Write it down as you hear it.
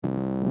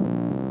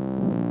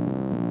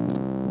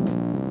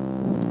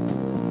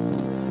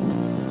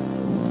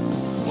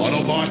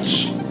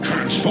Autobots,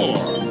 transform!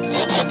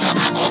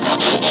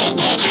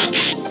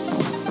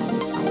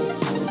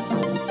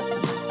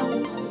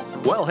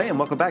 Well, hey, and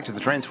welcome back to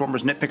the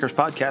Transformers Nitpickers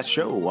Podcast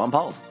Show. I'm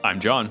Paul. I'm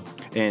John.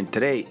 And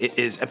today it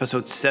is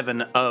episode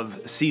 7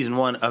 of season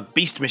 1 of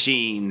Beast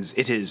Machines.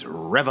 It is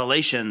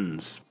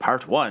Revelations,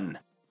 part 1,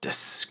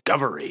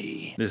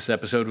 Discovery. This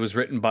episode was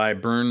written by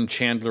Byrne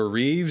Chandler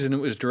Reeves, and it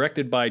was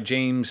directed by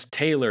James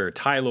Taylor. In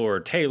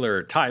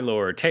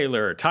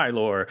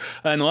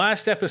the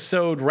last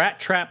episode, Rat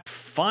Trap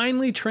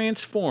finally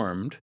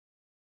transformed,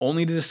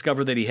 only to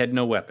discover that he had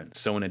no weapons.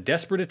 So in a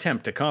desperate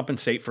attempt to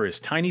compensate for his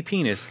tiny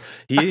penis,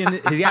 he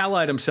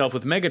allied himself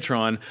with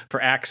Megatron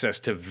for access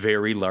to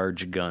very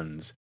large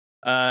guns.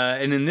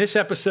 And in this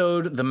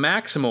episode, the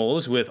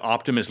Maximals, with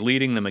Optimus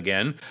leading them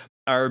again,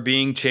 are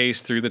being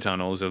chased through the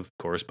tunnels, of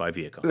course, by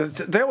vehicles.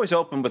 They always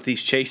open with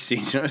these chase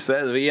scenes. You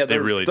know? Yeah, they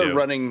really do. They're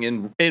running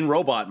in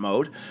robot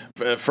mode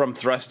from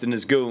Thrust and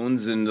his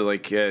goons, and they're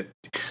like,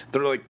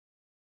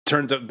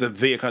 turns out the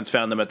Vehicons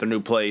found them at their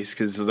new place,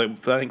 because I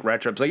think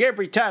Rat Trap's like,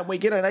 every time we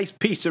get a nice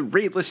piece of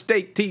real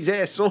estate, these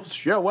assholes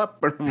show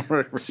up.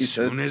 As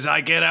soon as I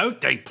get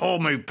out, they pull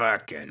me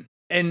back in.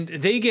 And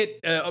they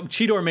get,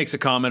 Cheetor makes a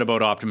comment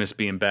about Optimus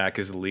being back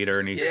as the leader,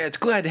 and yeah, it's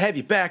glad to have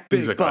you back,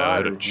 Big he's like, Bot. I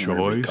had a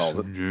choice.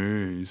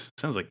 Jeez.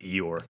 Sounds like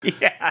Eeyore.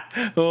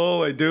 Yeah.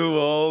 Oh, I do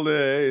all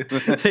day.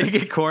 They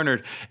get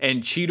cornered,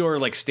 and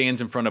Cheetor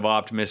stands in front of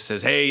Optimus,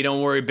 says, hey, don't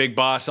worry, Big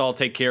Boss, I'll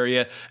take care of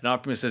you. And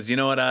Optimus says, you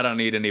know what, I don't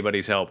need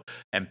anybody's help.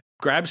 And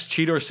grabs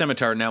Cheetor's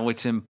scimitar. Now,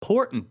 it's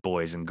important,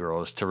 boys and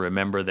girls, to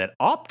remember that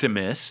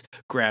Optimus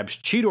grabs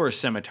Cheetor's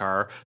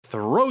scimitar,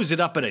 throws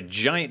it up at a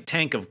giant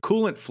tank of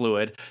coolant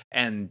fluid,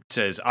 and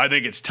says, I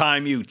think it's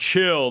time you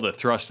chill, to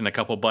thrust in a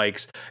couple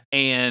bikes,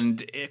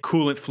 and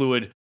coolant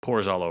fluid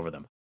pours all over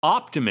them.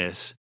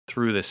 Optimus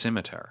threw the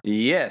scimitar.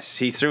 Yes,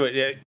 he threw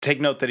it. Take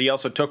note that he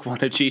also took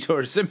one of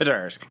Cheetor's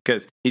scimitars,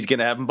 because he's going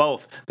to have them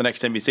both the next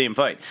time you see him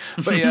fight.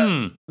 But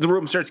yeah, the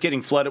room starts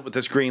getting flooded with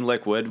this green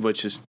liquid,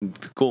 which is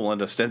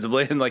coolant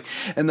ostensibly, and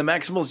the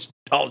Maximals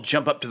all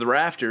jump up to the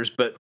rafters,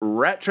 but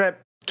Rat Trap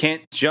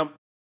can't jump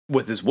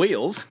with his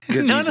wheels,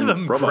 because none of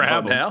them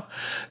grab him now.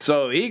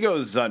 So he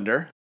goes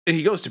under.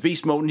 He goes to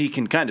beast mode, and he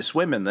can kind of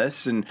swim in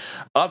this, and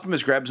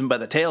Optimus grabs him by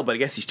the tail, but I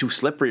guess he's too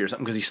slippery or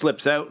something, because he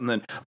slips out, and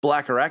then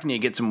Black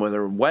Arachnia gets him with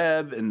her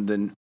web, and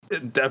then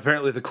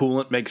apparently the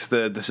coolant makes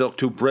the silk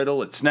too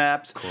brittle, it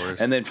snaps, of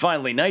course. And then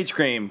finally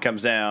Nightscream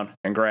comes down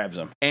and grabs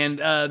him. And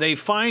they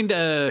find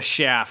a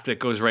shaft that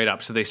goes right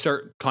up, so they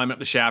start climbing up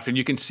the shaft, and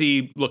you can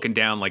see, looking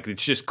down,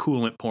 it's just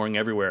coolant pouring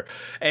everywhere.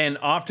 And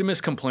Optimus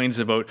complains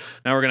about,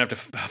 now we're going to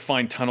have to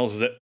find tunnels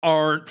that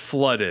aren't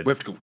flooded. We have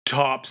to go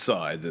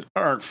topside that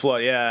aren't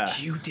flooded, yeah.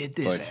 You did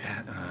this.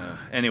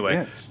 Anyway,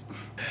 yeah,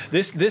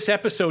 this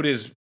episode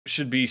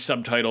should be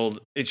subtitled,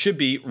 it should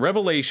be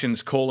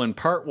Revelations,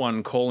 Part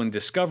 1,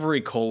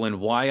 Discovery,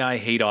 Why I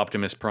Hate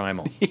Optimus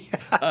Primal.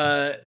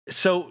 Yeah.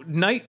 So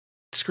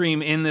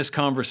Nightscream, in this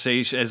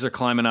conversation, as they're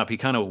climbing up, he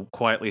kind of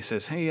quietly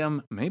says, hey,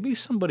 maybe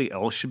somebody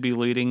else should be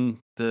leading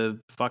the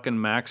fucking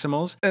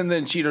Maximals. And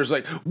then Cheetor's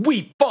like,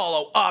 we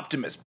follow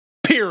Optimus,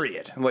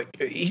 period.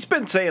 He's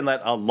been saying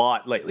that a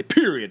lot lately,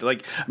 period.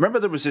 Remember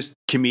there was this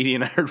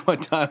comedian I heard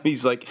one time,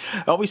 he's like,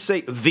 I always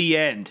say the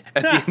end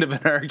at the end of an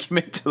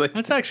argument.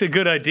 That's actually a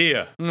good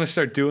idea. I'm going to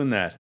start doing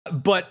that.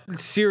 But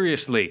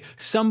seriously,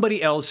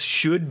 somebody else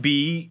should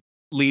be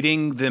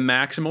leading the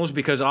Maximals,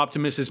 because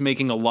Optimus is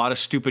making a lot of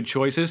stupid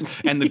choices,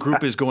 and the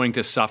group is going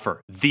to suffer.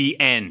 The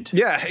end.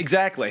 Yeah,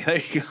 exactly. There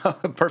you go.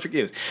 Perfect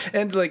use.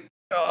 And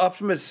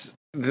Optimus,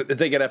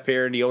 they get up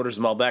here and he orders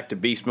them all back to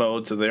beast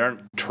mode so they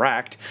aren't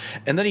tracked.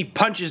 And then he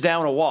punches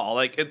down a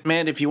wall.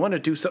 Man, if you want to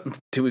do something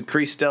to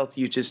increase stealth,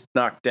 you just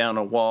knock down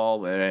a wall.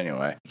 But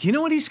anyway. You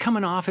know what he's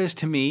coming off as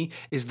to me?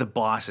 Is the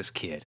boss's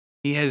kid.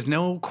 He has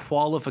no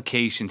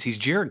qualifications. He's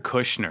Jared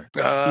Kushner.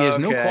 He has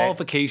no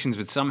qualifications,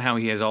 but somehow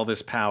he has all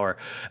this power.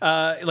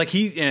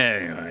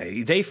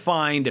 Anyway, they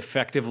find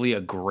effectively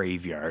a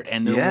graveyard,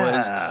 and there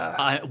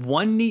was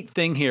one neat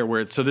thing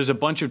here so there's a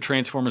bunch of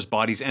Transformers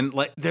bodies, and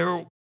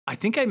I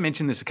think I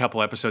mentioned this a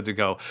couple episodes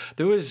ago.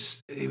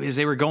 As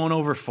they were going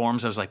over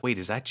forms, I was like, wait,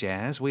 is that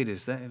Jazz? Wait,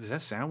 is that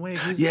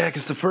Soundwave? Yeah,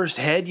 because the first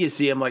head you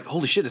see, I'm like,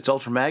 holy shit, it's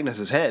Ultra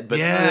Magnus' head, but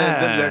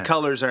the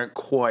colors aren't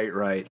quite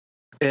right.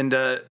 And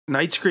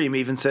Nightscream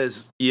even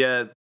says,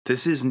 yeah,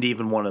 this isn't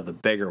even one of the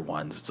bigger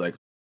ones. It's like,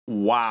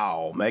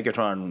 wow,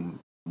 Megatron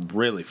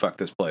really fucked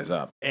this place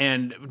up.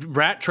 And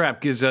Rat Trap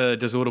does a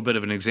little bit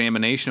of an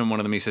examination on one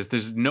of them. He says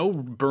there's no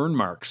burn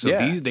marks.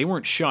 So they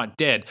weren't shot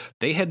dead.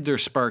 They had their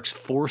sparks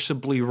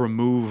forcibly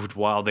removed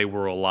while they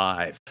were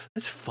alive.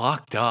 That's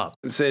fucked up.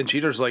 And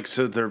Cheetor's like,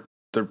 so they're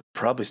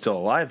probably still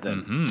alive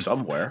then,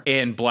 somewhere.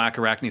 And Black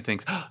Arachne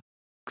thinks,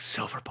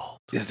 Silverbolt.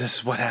 Yeah, this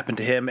is what happened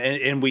to him,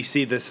 and we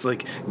see this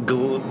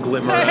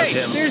glimmer of him. Hey,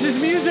 there's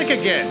his music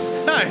again.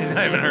 I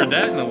haven't heard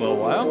that in a little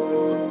while.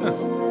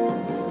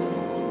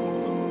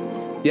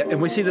 Yeah,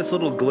 and we see this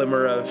little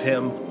glimmer of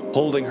him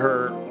holding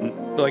her,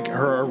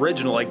 her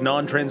original,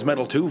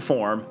 non-Transmetal 2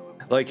 form,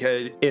 like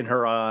in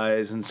her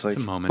eyes, and it's like, a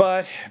moment.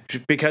 but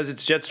because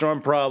it's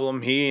Jetstorm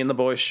problem, he and the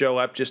boys show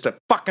up just to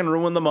fucking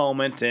ruin the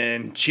moment,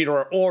 and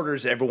Cheetor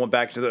orders everyone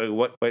back to the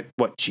what?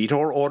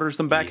 Cheetor orders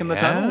them back in the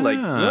tunnel, like.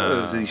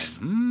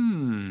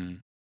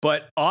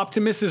 But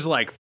Optimus is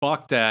like,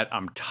 fuck that,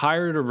 I'm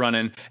tired of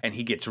running, and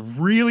he gets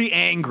really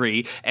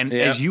angry. And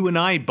as you and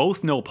I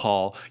both know,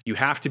 Paul, you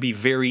have to be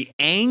very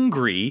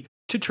angry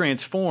to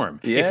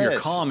transform. Yes. If you're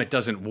calm, it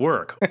doesn't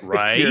work,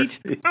 right?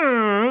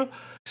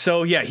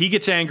 So yeah, he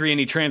gets angry and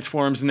he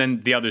transforms, and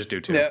then the others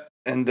do too. Yeah,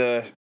 and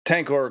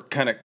Tankor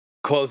kind of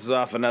closes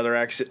off another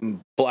exit,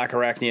 and Black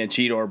Arachnia and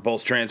Cheetor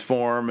both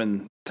transform,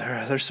 and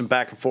there's some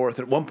back and forth.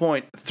 At one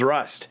point,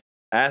 Thrust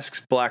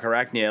asks Black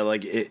Arachnia,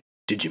 like,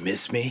 did you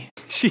miss me?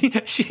 She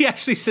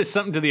actually says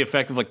something to the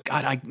effect of like,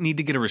 God, I need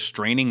to get a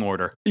restraining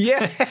order.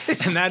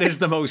 Yes. And that is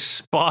the most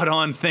spot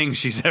on thing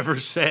she's ever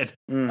said.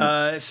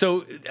 Jetstorm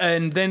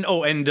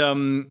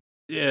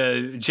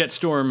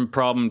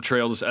problem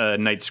trails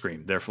Night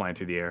Scream. They're flying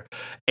through the air.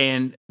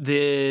 And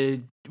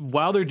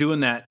while they're doing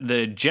that,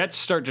 the Jets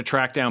start to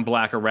track down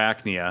Black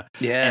Arachnia.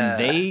 Yeah.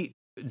 And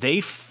they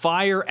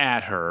fire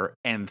at her,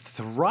 and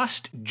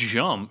Thrust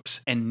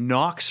jumps and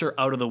knocks her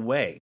out of the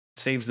way.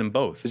 Saves them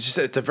both. It's just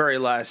at the very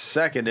last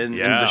second, and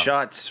the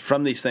shots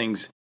from these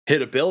things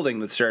hit a building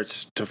that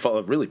starts to fall,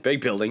 a really big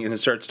building, and it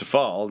starts to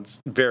fall. It's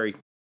very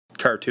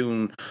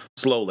cartoon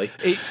slowly.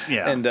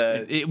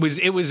 It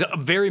was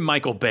very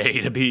Michael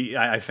Bay to be,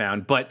 I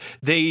found, but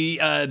they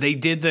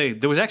did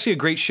there was actually a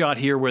great shot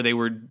here where they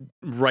were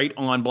right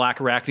on Black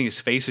Arachnia's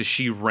face as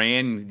she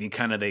ran.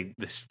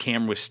 This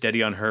camera was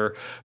steady on her,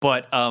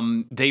 but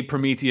they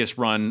Prometheus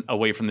run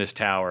away from this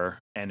tower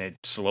and it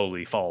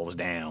slowly falls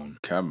down.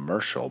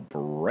 Commercial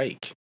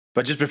break.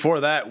 But just before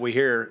that, we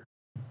hear,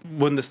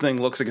 when this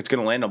thing looks like it's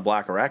going to land on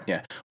Black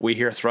Arachnia, we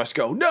hear Thrust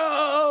go,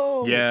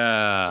 no!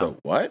 Yeah. So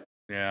what?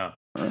 Yeah.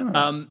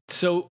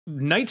 So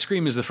Night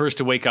Scream is the first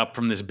to wake up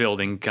from this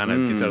building, kind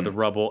of gets out of the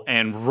rubble,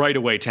 and right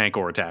away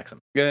Tankor attacks him.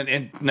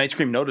 And Night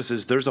Scream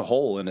notices there's a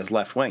hole in his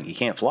left wing. He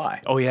can't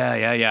fly. Oh,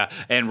 yeah.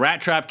 And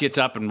Rat Trap gets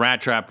up, and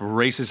Rat Trap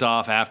races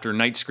off after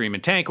Night Scream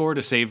and Tankor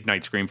to save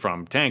Night Scream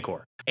from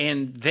Tankor.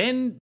 And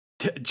then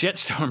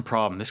Jetstorm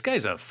problem. This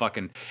guy's a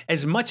fucking,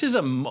 as much as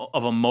of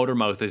a motor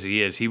mouth as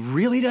he is, he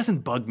really doesn't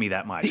bug me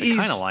that much. I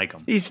kind of like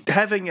him. He's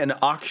having an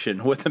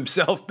auction with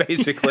himself,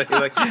 basically.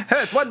 Like, hey,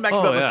 it's one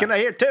Maximal. Can I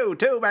hear two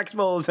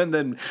Maximals? And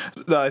then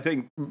I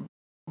think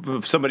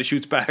somebody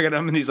shoots back at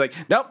him, and he's like,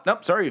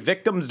 nope, sorry,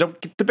 victims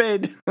don't get to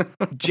bid.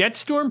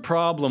 Jetstorm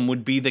problem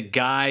would be the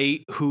guy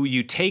who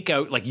you take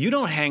out, like, you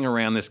don't hang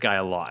around this guy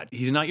a lot.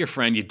 He's not your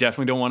friend. You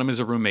definitely don't want him as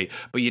a roommate.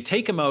 But you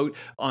take him out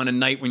on a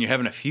night when you're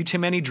having a few too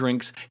many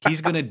drinks.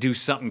 He's going to do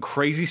something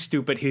crazy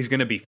stupid. He's going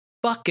to be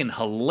fucking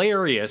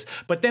hilarious,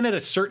 but then at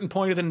a certain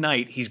point of the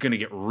night, he's going to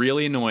get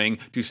really annoying,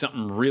 do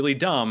something really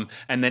dumb,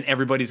 and then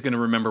everybody's going to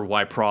remember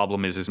why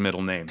Problem is his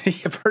middle name.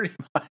 Yeah, pretty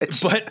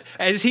much. But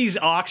as he's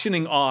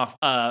auctioning off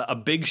a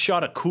big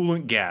shot of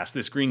coolant gas,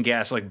 this green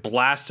gas like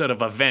blasts out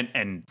of a vent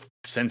and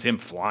sends him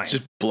flying.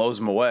 Just blows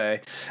him away.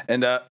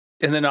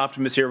 And then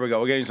Optimus, here we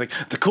go again. He's like,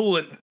 the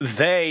coolant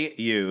they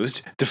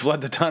used to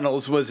flood the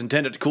tunnels was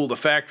intended to cool the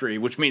factory,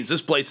 which means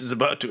this place is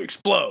about to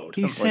explode.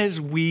 He says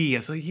we.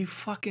 It's like, you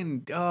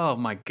fucking, oh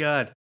my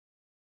God.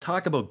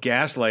 Talk about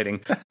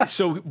gaslighting.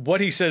 So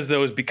what he says,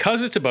 though, is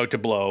because it's about to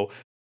blow,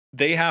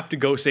 they have to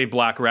go save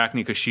Black Arachnia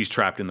because she's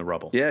trapped in the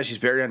rubble. Yeah, she's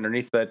buried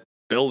underneath that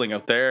building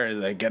out there,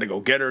 and they gotta go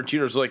get her. And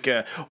Cheetor's like,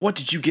 what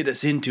did you get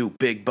us into,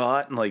 big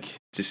bot? And like,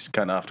 just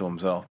kind of off to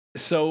himself.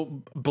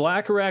 So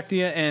Black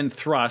Arachnia and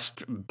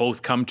Thrust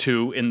both come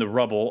to in the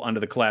rubble under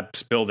the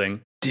collapsed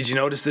building. Did you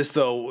notice this,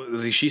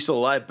 though? She's still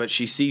alive, but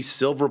she sees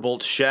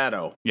Silverbolt's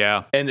shadow.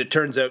 Yeah. And it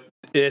turns out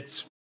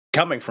it's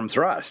coming from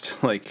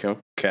Thrust. Like, okay,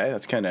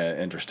 that's kind of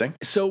interesting.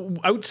 So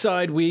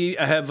outside, we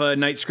have a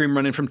Night Scream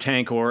running from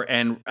Tankor,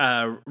 and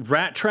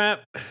Rat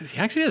Trap, he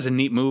actually has a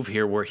neat move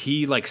here where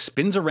he like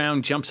spins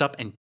around, jumps up,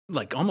 and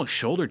like almost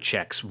shoulder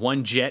checks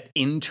one jet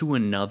into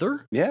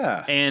another.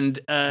 Yeah. And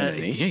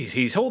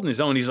he's holding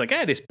his own. He's like,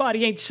 this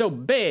body ain't so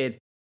bad.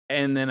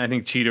 And then I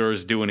think Cheetor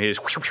is doing his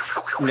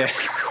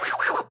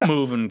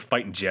move and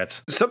fighting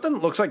jets. Something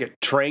that looks like a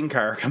train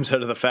car comes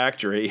out of the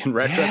factory, and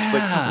Rat Trap's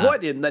like,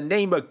 what in the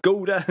name of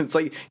Gouda? It's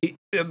like,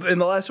 in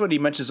the last one, he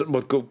mentions something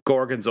with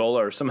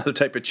Gorgonzola or some other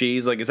type of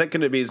cheese. Like, is that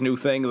going to be his new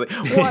thing? Like,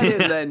 what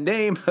in the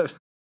name of...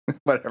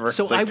 Whatever.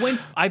 So like,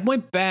 I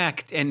went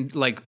back and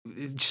like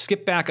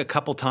skipped back a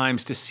couple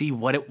times to see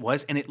what it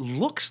was, and it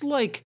looks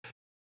like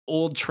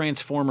old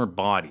Transformer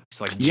bodies,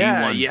 like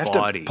G1 you have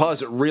bodies. To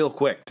pause it real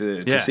quick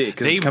to see it,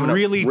 because they it's coming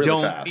really up really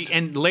don't. Fast.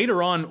 And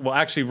later on, well,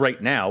 actually,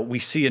 right now we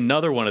see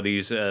another one of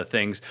these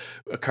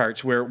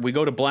carts where we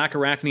go to Black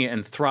Arachnia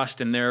and Thrust,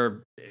 and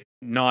they're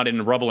not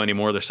in rubble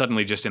anymore. They're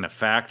suddenly just in a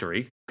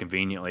factory,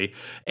 conveniently,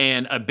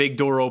 and a big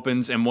door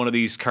opens, and one of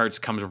these carts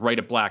comes right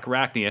at Black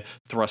Arachnia.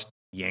 Thrust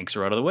yanks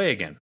her out of the way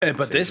again.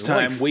 But this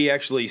time, we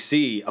actually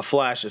see a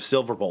flash of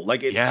Silverbolt.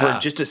 Like, for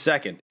just a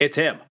second, it's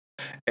him.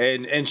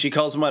 And she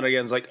calls him out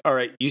again. It's like, all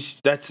right, you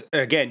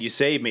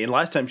saved me. And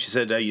last time she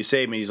said, you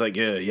saved me. He's like,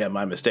 yeah,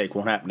 my mistake.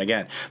 Won't happen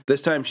again.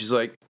 This time she's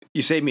like,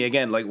 you saved me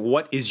again. Like,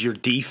 what is your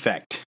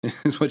defect?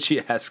 Is what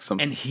she asks him.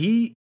 And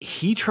he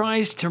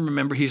tries to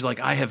remember. He's like,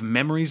 I have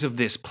memories of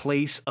this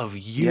place, of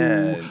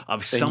you,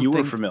 of something. And you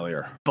were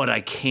familiar. But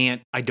I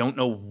don't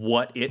know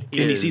what it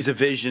is. And he sees a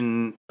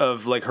vision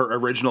of like her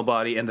original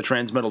body and the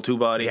Transmetal 2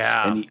 body.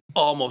 Yeah. And he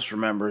almost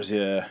remembers,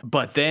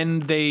 But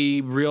then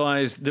they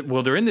realize that,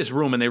 they're in this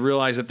room and they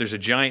realize that there's a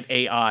giant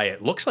AI.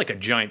 It looks like a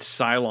giant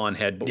Cylon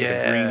head, but with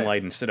a green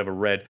light instead of a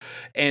red.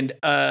 And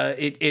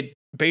it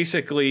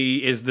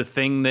basically is the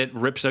thing that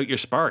rips out your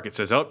spark. It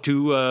says,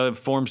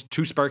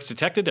 two sparks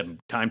detected, and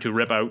time to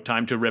rip out.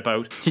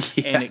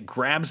 And it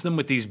grabs them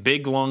with these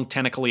big, long,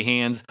 tentacly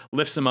hands,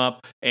 lifts them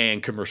up,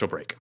 and commercial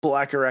break.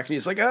 Black Arachne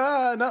is like,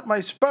 not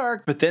my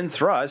spark. But then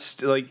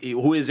Thrust, like,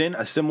 who is in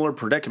a similar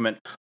predicament,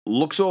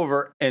 looks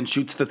over and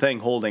shoots the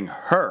thing holding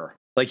her.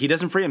 Like, he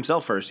doesn't free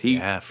himself first. He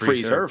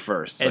frees her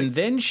first. And like,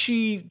 then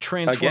she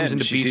transforms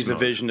into she beast sees mode. a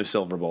vision of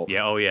Silverbolt.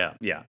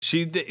 Yeah.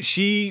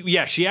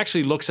 She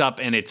actually looks up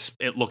and it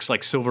looks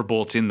like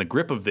Silverbolt's in the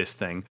grip of this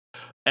thing.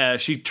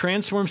 She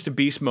transforms to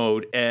beast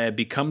mode,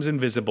 becomes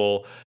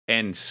invisible,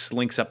 and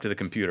slinks up to the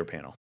computer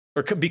panel.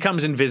 Or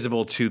becomes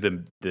invisible to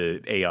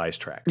the AI's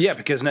track. Yeah,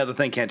 because now the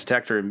thing can't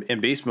detect her in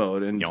beast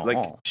mode, and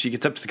like she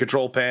gets up to the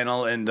control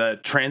panel and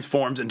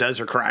transforms and does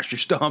her crasher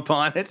stomp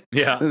on it.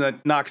 Yeah, and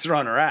that knocks her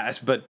on her ass,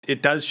 but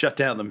it does shut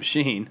down the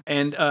machine.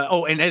 And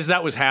and as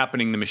that was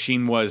happening, the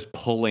machine was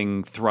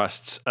pulling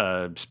Thrust's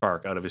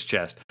spark out of his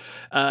chest.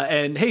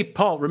 And hey,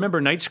 Paul, remember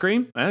Night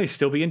Scream? Well, he's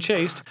still being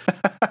chased.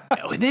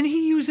 And then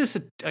he uses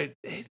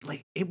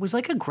it was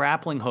like a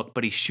grappling hook,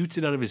 but he shoots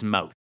it out of his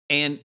mouth.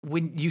 And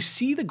when you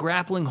see the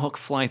grappling hook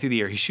fly through the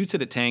air, he shoots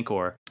it at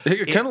Tankor.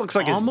 It kind of looks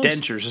like his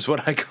dentures, is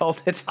what I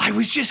called it. I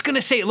was just going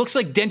to say, it looks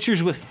like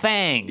dentures with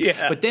fangs.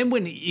 Yeah. But then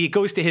when it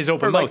goes to his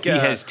open mouth, he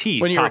has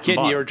teeth. When you were a kid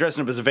and you were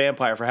dressing up as a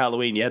vampire for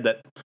Halloween, you had that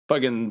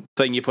fucking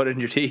thing you put in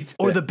your teeth.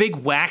 Or the big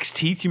wax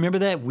teeth. You remember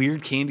that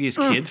weird candy as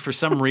kids? For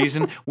some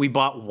reason, we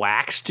bought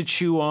wax to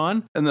chew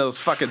on. And those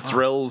fucking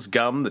Thrills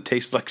gum that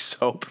tastes like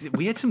soap.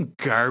 We had some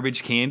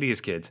garbage candy as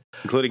kids.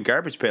 Including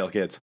Garbage Pail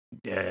Kids.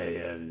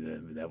 Yeah,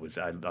 that was.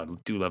 I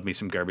do love me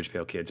some Garbage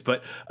Pail Kids,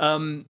 but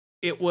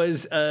it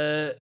was.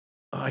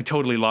 I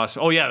totally lost.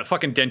 Oh yeah, the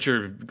fucking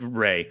denture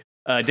ray,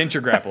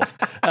 denture grapples.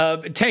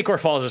 Tankor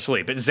falls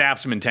asleep. It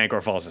zaps him, and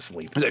Tankor falls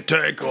asleep. It's like,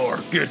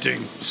 Tankor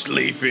getting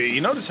sleepy.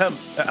 You notice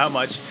how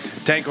much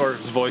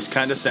Tankor's voice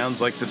kind of sounds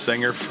like the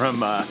singer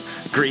from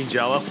Green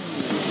Jello.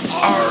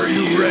 Are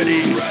you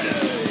ready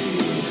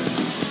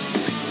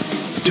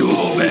to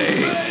obey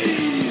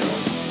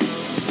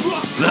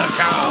the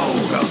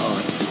cow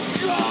god?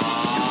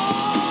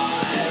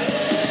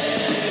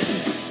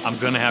 I'm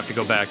gonna have to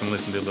go back and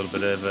listen to a little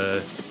bit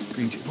of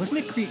Green. Wasn't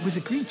it Green? Was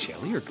it Green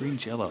Jelly or Green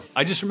Jello?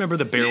 I just remember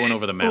the bear went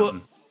over the mountain.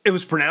 Well, it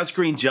was pronounced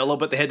Green Jello,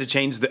 but they had to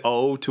change the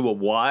O to a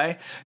Y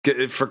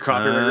for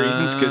copyright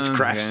reasons because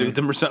Kraft sued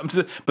them or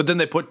something. But then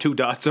they put 2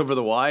 dots over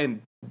the Y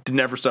and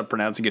never stopped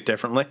pronouncing it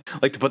differently.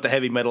 Like to put the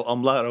heavy metal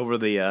umlaut over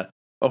the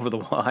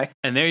Y.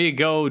 And there you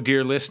go,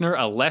 dear listener,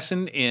 a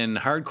lesson in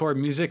hardcore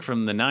music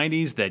from the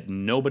 90s that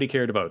nobody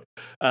cared about.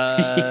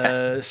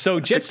 So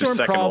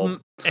Jetstorm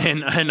Problem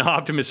and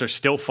Optimus are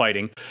still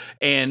fighting.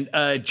 And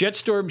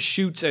Jetstorm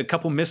shoots a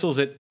couple missiles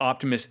at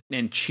Optimus,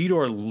 and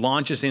Cheetor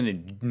launches in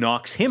and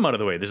knocks him out of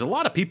the way. There's a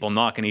lot of people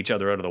knocking each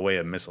other out of the way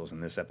of missiles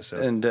in this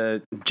episode. And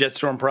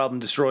Jetstorm Problem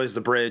destroys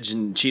the bridge,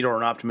 and Cheetor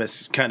and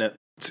Optimus kind of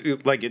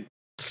like it.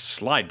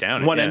 Slide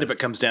down. One end of it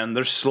comes down.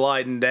 They're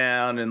sliding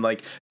down and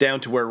like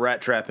down to where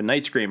Rat Trap and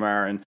Night Scream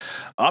are. And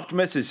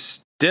Optimus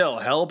is still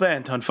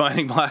hell-bent on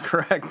finding Black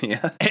Arachne.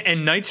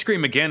 And Night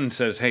Scream again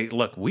says, hey,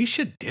 look, we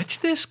should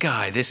ditch this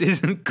guy. This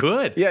isn't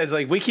good. Yeah, it's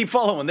like, we keep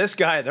following this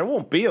guy. There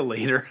won't be a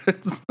leader.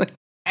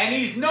 And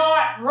he's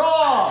not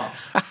wrong.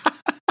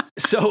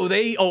 So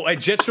a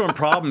Jetstorm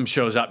Problem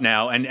shows up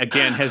now and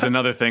again has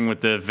another thing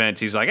with the vent.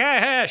 He's like,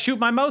 hey, shoot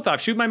my mouth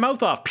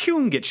off.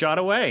 Pew, get shot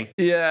away.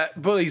 Yeah,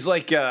 but he's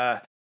like,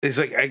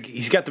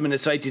 he's got them in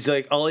his sights. He's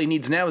like, all he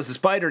needs now is the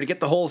spider to get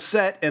the whole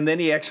set. And then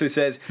he actually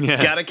says,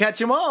 gotta catch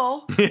them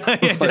all. Yeah,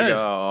 he does.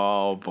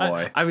 Oh,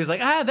 boy. I was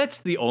like, that's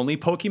the only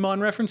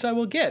Pokemon reference I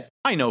will get.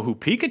 I know who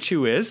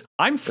Pikachu is.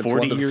 I'm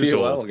 40 years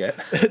old.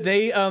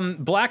 They,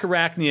 Black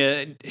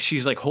Arachnia,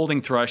 she's like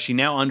holding Thrush. She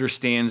now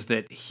understands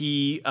that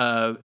he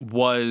I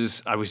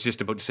was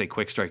just about to say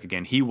Quick Strike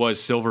again. He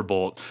was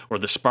Silverbolt, or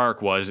the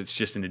Spark was. It's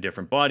just in a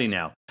different body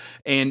now.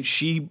 And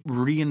she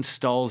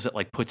reinstalls it,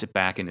 like puts it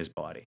back in his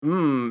body.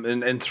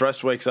 And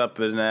Thrust wakes up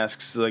and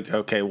asks, like,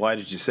 okay, why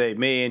did you save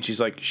me? And she's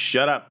like,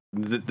 shut up.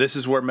 This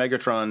is where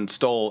Megatron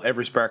stole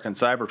every spark on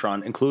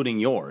Cybertron, including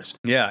yours.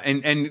 Yeah,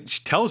 and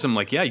she tells him,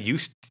 like, yeah, you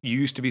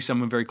used to be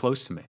someone very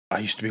close to me. I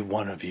used to be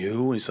one of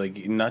you. He's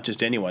like, not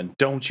just anyone.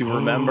 Don't you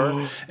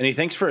remember? And he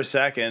thinks for a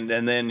second,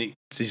 and then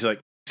he's like,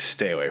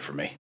 stay away from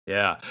me.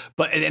 Yeah,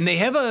 and they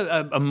have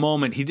a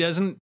moment. He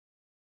doesn't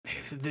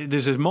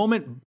there's a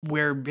moment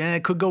where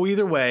it could go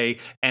either way,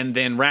 and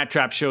then Rat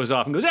Trap shows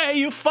off and goes, "Hey,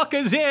 you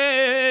fuckers!"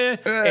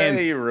 And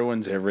he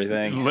ruins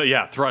everything.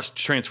 yeah, Thrust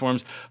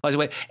transforms, flies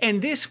away.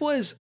 And this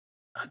was,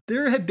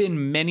 there have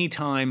been many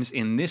times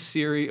in this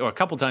series, or a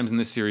couple times in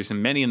this series,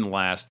 and many in the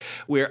last,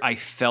 where I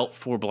felt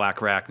for Black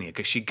Arachnia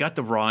because she got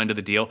the raw end of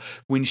the deal.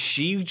 When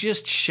she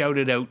just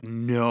shouted out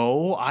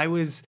 "no,"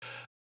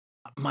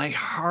 my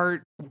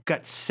heart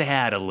got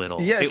sad a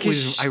little. Yeah,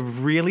 I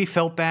really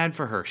felt bad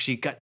for her.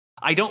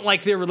 I don't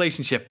like their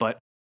relationship, but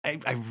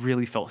I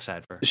really felt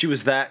sad for her. She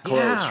was that close,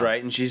 Yeah.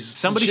 right? And she's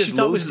Somebody she she just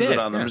thought was loses dead, it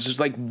on them. yeah. It's just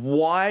like,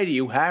 why do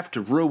you have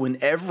to ruin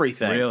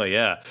everything? Really,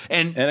 yeah.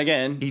 And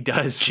again, he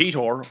does.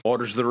 Cheetor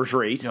orders the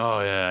retreat.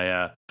 Oh,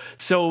 yeah.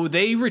 So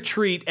they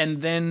retreat,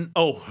 and then,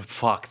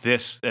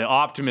 Optimus,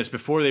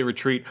 before they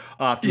retreat,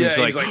 Optimus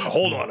He's like,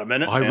 hold on a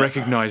minute. I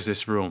recognize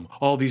this room.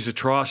 All these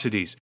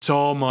atrocities. It's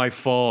all my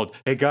fault.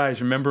 Hey,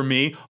 guys, remember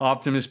me?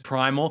 Optimus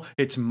Primal?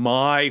 It's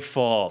my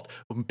fault.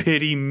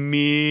 Pity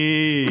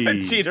me.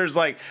 And Cheetor's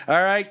like,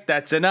 all right,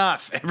 that's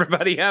enough.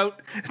 Everybody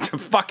out. It's a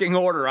fucking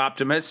order,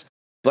 Optimus.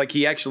 Like,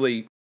 he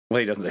actually, well,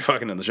 he doesn't say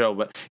fucking in the show,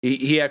 but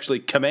he actually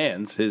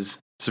commands his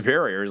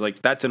superior. He's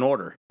like, that's an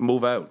order.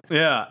 Move out.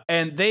 Yeah,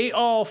 and they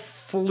all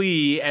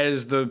flee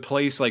as the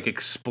place like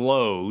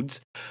explodes,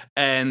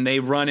 and they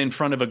run in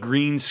front of a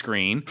green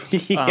screen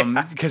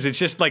because it's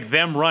just like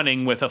them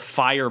running with a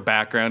fire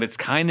background. It's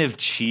kind of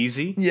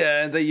cheesy.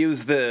 Yeah, they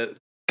use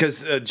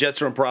because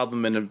Jetstorm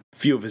Problem and a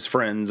few of his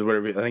friends, or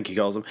whatever I think he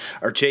calls them,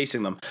 are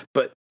chasing them.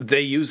 But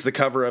they use the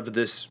cover of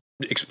this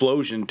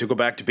explosion to go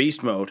back to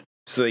beast mode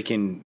so they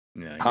can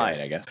hide,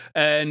 I guess.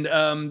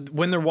 And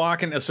when they're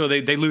walking, so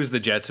they lose the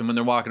jets, and when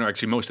they're walking, or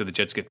actually most of the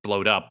jets get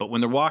blown up. But when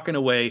they're walking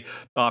away,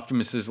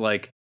 Optimus is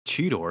like,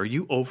 Cheetor,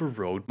 you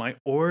overrode my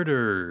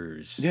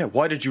orders. Yeah,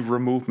 why did you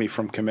remove me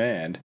from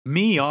command?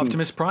 Me,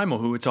 Optimus Primal,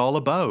 who it's all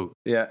about.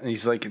 Yeah, and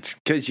he's like, it's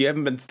because you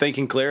haven't been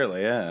thinking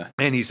clearly, yeah.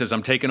 And he says,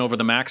 I'm taking over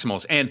the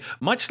Maximals. And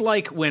much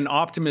like when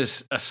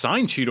Optimus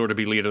assigned Cheetor to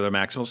be leader of the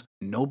Maximals,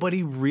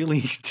 nobody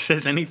really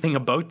says anything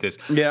about this.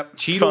 Yep,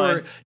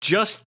 Cheetor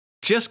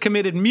just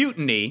committed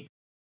mutiny,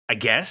 I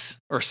guess,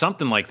 or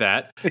something like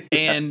that,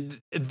 and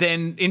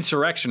then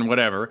insurrection,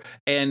 whatever,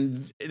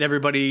 and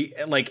everybody,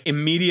 like,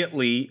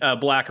 immediately,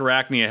 Black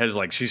Arachnia has,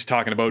 like, she's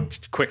talking about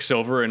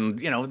Quicksilver, and,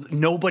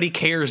 nobody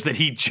cares that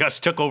he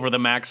just took over the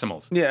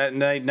Maximals. Yeah,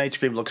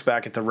 Nightscream looks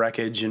back at the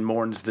wreckage and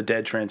mourns the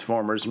dead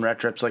Transformers, and Rat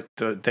Trap's like,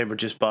 they were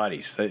just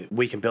bodies.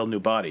 We can build new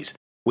bodies.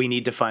 We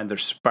need to find their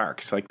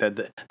sparks. Like,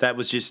 that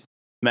was just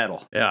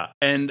metal. Yeah,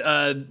 and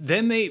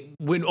then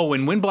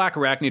when Black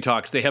Arachnia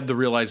talks, they have the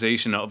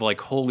realization of like,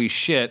 holy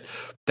shit,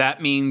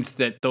 that means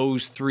that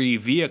those three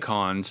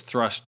Viacons,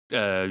 Thrust,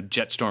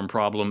 Jetstorm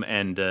Problem,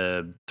 and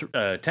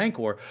Tank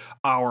War,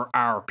 are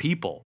our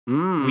people.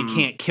 We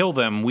can't kill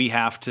them. We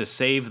have to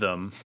save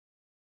them.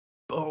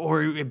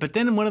 But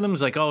then one of them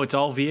is like, oh, it's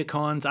all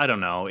Viacons. I don't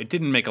know. It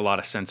didn't make a lot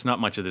of sense. Not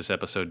much of this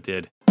episode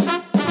did.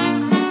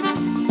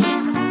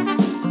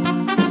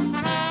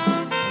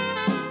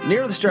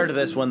 Near the start of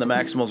this one, the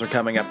Maximals are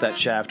coming up that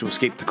shaft to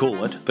escape the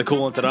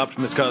coolant that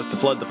Optimus caused to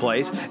flood the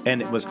place,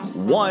 and it was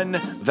one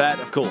vat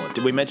of coolant.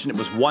 Did we mention it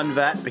was one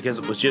vat? Because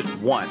it was just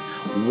one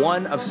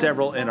of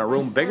several in a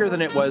room bigger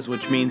than it was,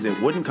 which means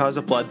it wouldn't cause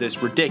a flood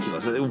this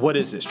ridiculous. What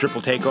is this,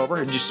 triple takeover?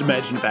 And just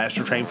imagine if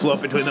Astro Train flew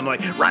up between them like,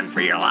 run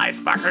for your lives,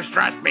 fuckers,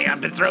 trust me, I've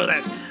been through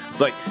this.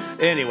 It's like,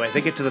 anyway, they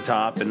get to the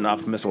top, and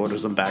Optimus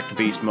orders them back to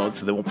beast mode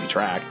so they won't be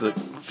tracked.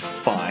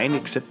 Fine,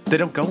 except they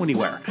don't go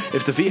anywhere.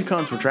 If the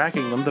Viacons were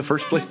tracking them, the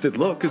first place they'd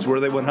look is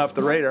where they went off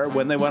the radar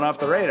when they went off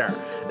the radar.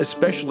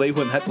 Especially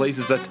when that place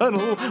is a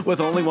tunnel with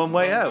only one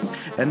way out.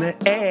 And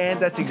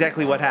that's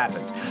exactly what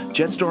happens.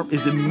 Jetstorm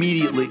is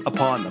immediately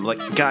upon them. Like,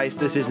 guys,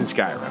 this isn't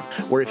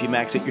Skyrim, where if you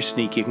max out your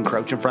sneak, you can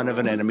crouch in front of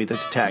an enemy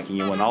that's attacking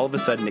you, and all of a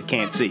sudden it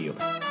can't see you.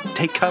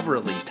 Take cover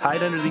at least.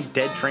 Hide under these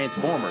dead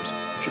Transformers.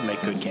 Should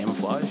make good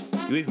camouflage.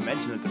 You even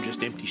mentioned that they're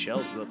just empty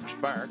shells without their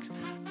sparks.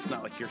 It's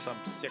not like you're some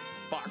sick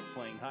fuck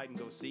playing hide and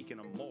go seek in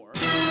a moor.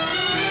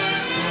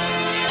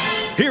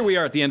 Here we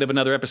are at the end of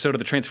another episode of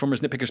the Transformers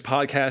Nitpickers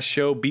podcast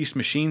show, Beast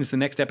Machines. The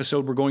next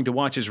episode we're going to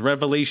watch is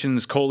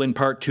Revelations,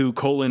 Part 2,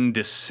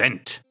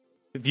 Descent.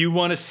 If you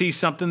want to see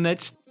something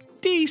that's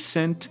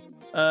decent,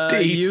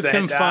 you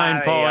can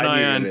find Paul and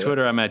I on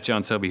Twitter. I'm at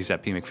John Selby. He's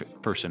at P.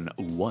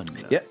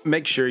 McPherson1. Yeah,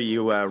 make sure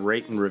you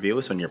rate and review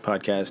us on your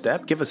podcast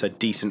app. Give us a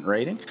decent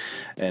rating,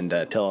 and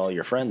tell all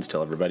your friends,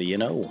 tell everybody you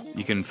know.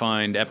 You can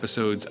find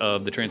episodes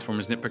of the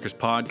Transformers Nitpickers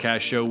podcast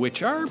show,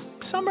 which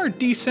some are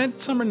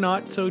decent, some are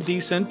not so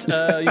decent.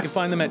 You can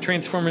find them at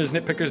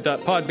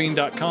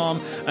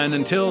transformersnitpickers.podbean.com. And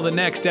until the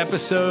next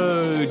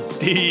episode,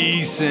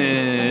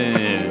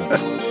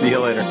 decent. See you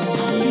later.